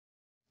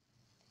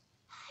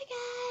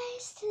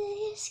guys,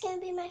 today is gonna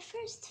be my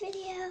first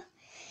video.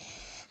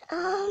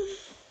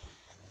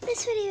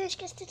 This video is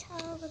just to tell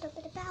a little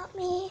bit about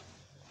me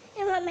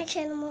and what my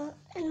channel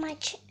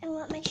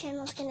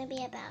is gonna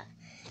be about.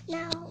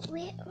 Now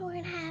we're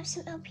gonna have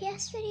some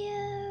LPS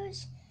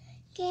videos,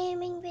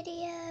 gaming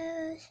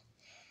videos,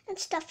 and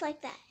stuff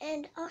like that.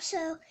 And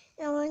also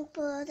in the link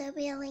below there'll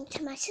be a link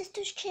to my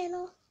sister's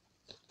channel.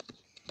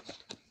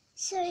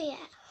 So yeah,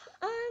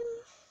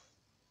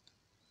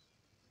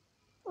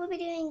 we'll be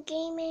doing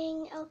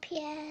gaming,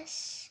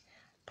 LPS,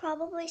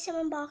 probably some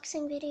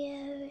unboxing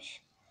videos,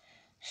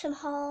 some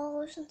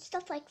hauls, and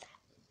stuff like that.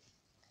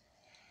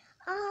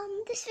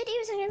 This video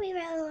isn't going to be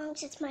really long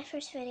because it's my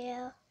first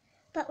video,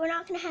 but we're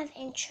not going to have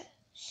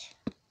intros.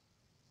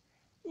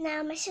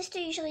 Now, my sister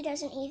usually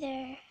doesn't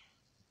either,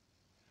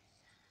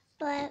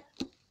 but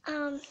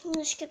in the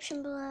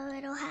description below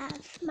it'll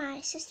have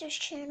my sister's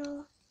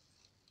channel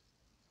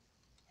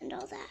and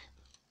all that.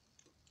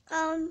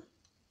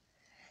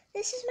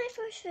 This is my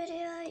first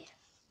video,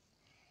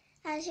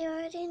 as you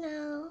already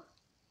know,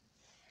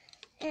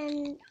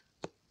 and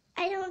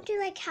I don't do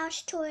like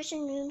house tours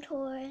and room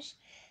tours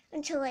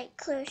until like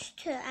close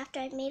to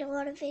after I've made a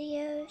lot of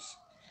videos.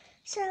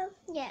 So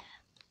yeah,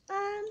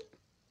 well,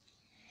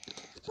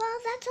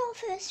 that's all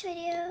for this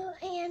video,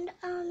 and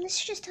this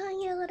is just telling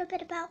you a little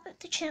bit about what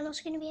the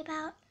channel's going to be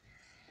about.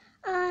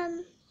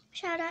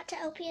 Shout out to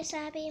LPS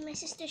Abby, my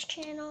sister's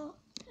channel.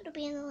 It'll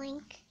be in the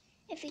link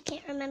if you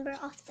can't remember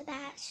off the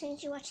bat as soon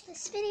as you watch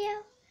this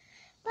video.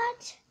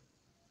 But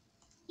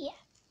yeah,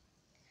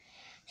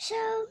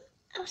 so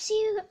I'll see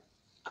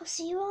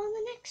you all in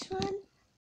the next one.